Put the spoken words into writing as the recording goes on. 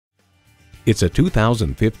It's a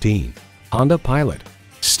 2015 Honda Pilot.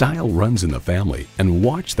 Style runs in the family, and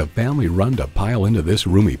watch the family run to pile into this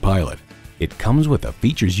roomy Pilot. It comes with the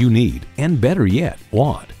features you need and, better yet,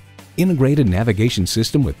 want. Integrated navigation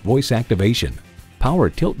system with voice activation, power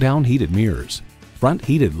tilt-down heated mirrors, front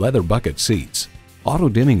heated leather bucket seats,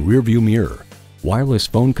 auto-dimming rearview mirror, wireless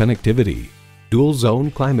phone connectivity, dual-zone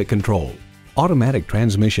climate control, automatic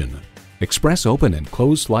transmission, express open and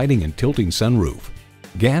closed sliding and tilting sunroof,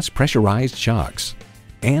 gas pressurized shocks,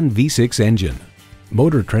 and V6 engine.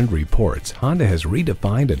 Motor Trend reports Honda has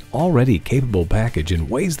redefined an already capable package in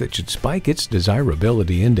ways that should spike its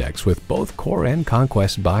desirability index with both core and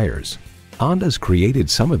conquest buyers. Honda's created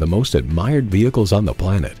some of the most admired vehicles on the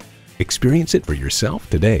planet. Experience it for yourself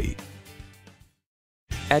today.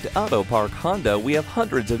 At Autopark Honda, we have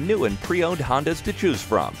hundreds of new and pre-owned Hondas to choose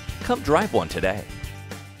from. Come drive one today.